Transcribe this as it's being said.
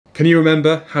Can you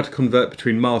remember how to convert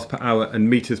between miles per hour and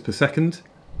meters per second?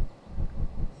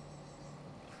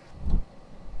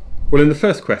 Well, in the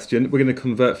first question, we're going to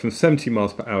convert from 70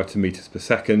 miles per hour to meters per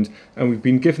second, and we've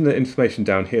been given the information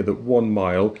down here that 1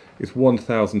 mile is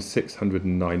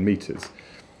 1,609 meters.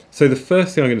 So the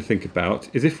first thing I'm going to think about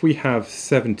is if we have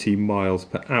 70 miles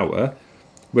per hour,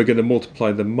 we're going to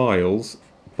multiply the miles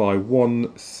by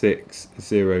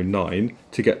 1609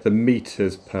 to get the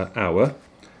meters per hour,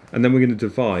 and then we're going to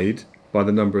divide by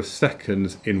the number of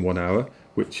seconds in 1 hour,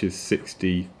 which is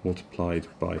 60 multiplied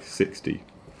by 60.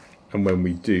 And when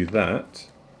we do that,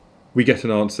 we get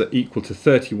an answer equal to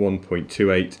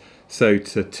 31.28. So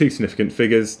to two significant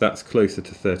figures, that's closer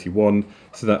to 31.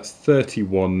 So that's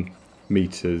 31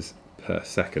 meters per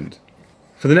second.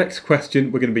 For the next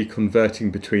question, we're going to be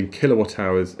converting between kilowatt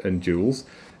hours and joules.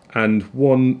 And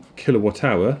 1 kilowatt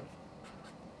hour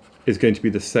is going to be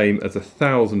the same as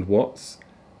 1,000 watts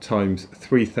times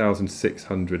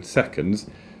 3,600 seconds,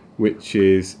 which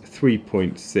is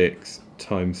 3.6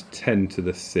 times 10 to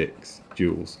the 6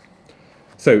 joules.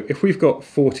 So if we've got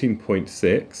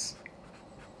 14.6,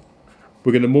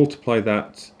 we're going to multiply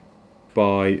that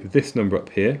by this number up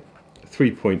here,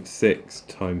 3.6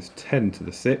 times 10 to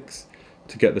the 6,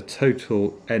 to get the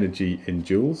total energy in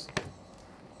joules,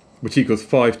 which equals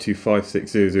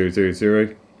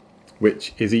 5256000,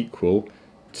 which is equal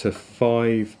to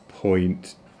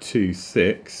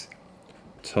 5.26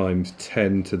 times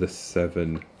 10 to the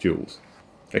 7 joules.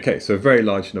 Okay, so a very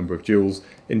large number of joules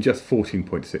in just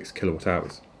 14.6 kilowatt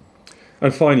hours.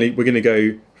 And finally, we're going to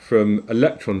go from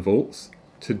electron volts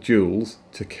to joules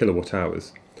to kilowatt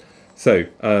hours. So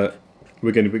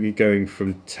we're going to be going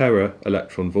from tera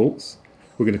electron volts.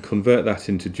 We're going to convert that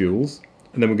into joules,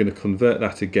 and then we're going to convert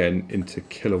that again into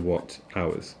kilowatt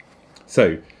hours.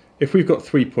 So if we've got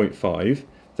 3.5,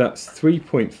 that's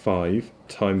 3.5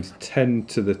 times 10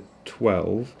 to the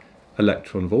 12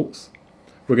 electron volts.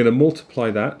 We're going to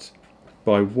multiply that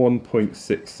by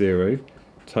 1.60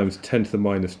 times 10 to the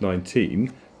minus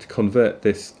 19 to convert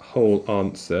this whole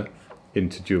answer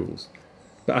into joules.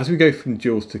 But as we go from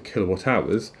joules to kilowatt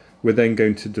hours, we're then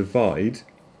going to divide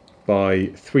by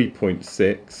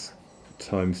 3.6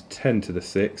 times 10 to the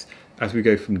 6 as we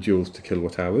go from joules to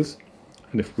kilowatt hours.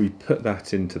 And if we put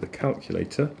that into the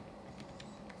calculator,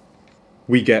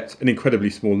 we get an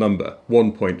incredibly small number,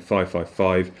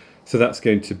 1.555. So that's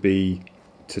going to be,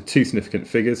 to two significant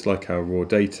figures like our raw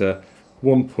data,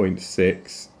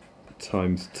 1.6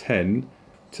 times 10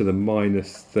 to the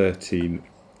minus 13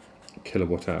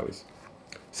 kilowatt hours.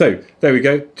 So there we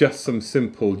go, just some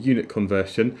simple unit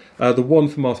conversion. The one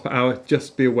for miles per hour,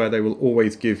 just be aware they will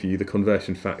always give you the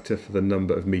conversion factor for the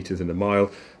number of meters in a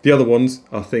mile. The other ones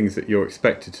are things that you're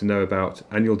expected to know about,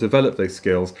 and you'll develop those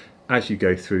skills as you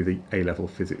go through the A-level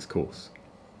physics course.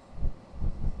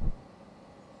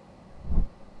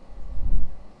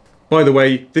 By the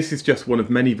way, this is just one of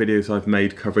many videos I've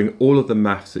made covering all of the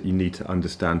maths that you need to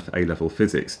understand for A-level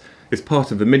physics. It's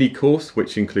part of the mini course,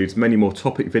 which includes many more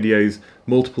topic videos,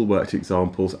 multiple worked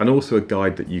examples, and also a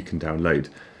guide that you can download.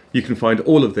 You can find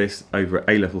all of this over at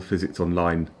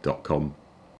alevelphysicsonline.com.